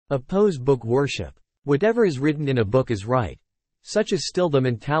Oppose book worship. Whatever is written in a book is right. Such is still the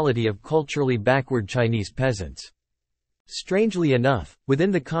mentality of culturally backward Chinese peasants. Strangely enough,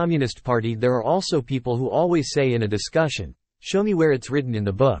 within the Communist Party there are also people who always say in a discussion, "Show me where it's written in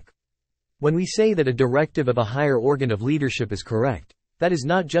the book." When we say that a directive of a higher organ of leadership is correct, that is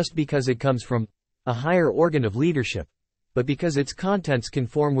not just because it comes from a higher organ of leadership, but because its contents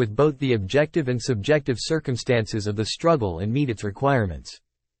conform with both the objective and subjective circumstances of the struggle and meet its requirements.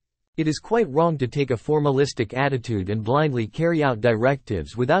 It is quite wrong to take a formalistic attitude and blindly carry out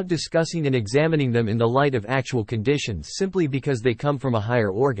directives without discussing and examining them in the light of actual conditions simply because they come from a higher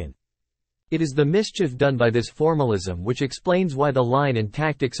organ. It is the mischief done by this formalism which explains why the line and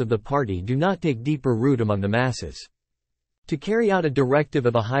tactics of the party do not take deeper root among the masses. To carry out a directive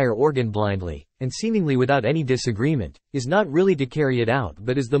of a higher organ blindly, and seemingly without any disagreement, is not really to carry it out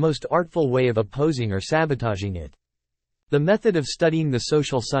but is the most artful way of opposing or sabotaging it. The method of studying the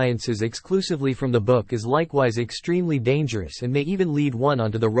social sciences exclusively from the book is likewise extremely dangerous and may even lead one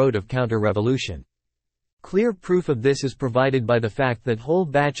onto the road of counter-revolution. Clear proof of this is provided by the fact that whole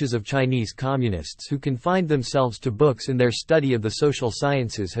batches of Chinese communists who confined themselves to books in their study of the social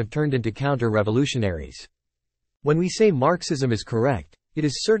sciences have turned into counter-revolutionaries. When we say Marxism is correct, it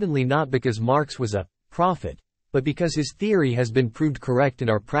is certainly not because Marx was a prophet, but because his theory has been proved correct in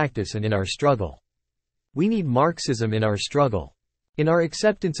our practice and in our struggle. We need Marxism in our struggle. In our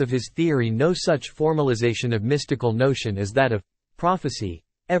acceptance of his theory, no such formalization of mystical notion as that of prophecy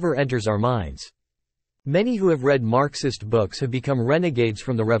ever enters our minds. Many who have read Marxist books have become renegades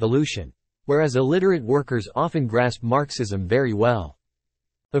from the revolution, whereas illiterate workers often grasp Marxism very well.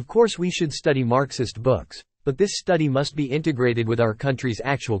 Of course we should study Marxist books, but this study must be integrated with our country's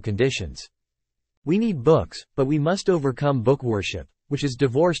actual conditions. We need books, but we must overcome book worship, which is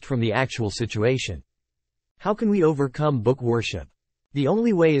divorced from the actual situation. How can we overcome book worship? The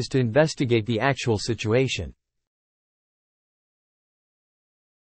only way is to investigate the actual situation.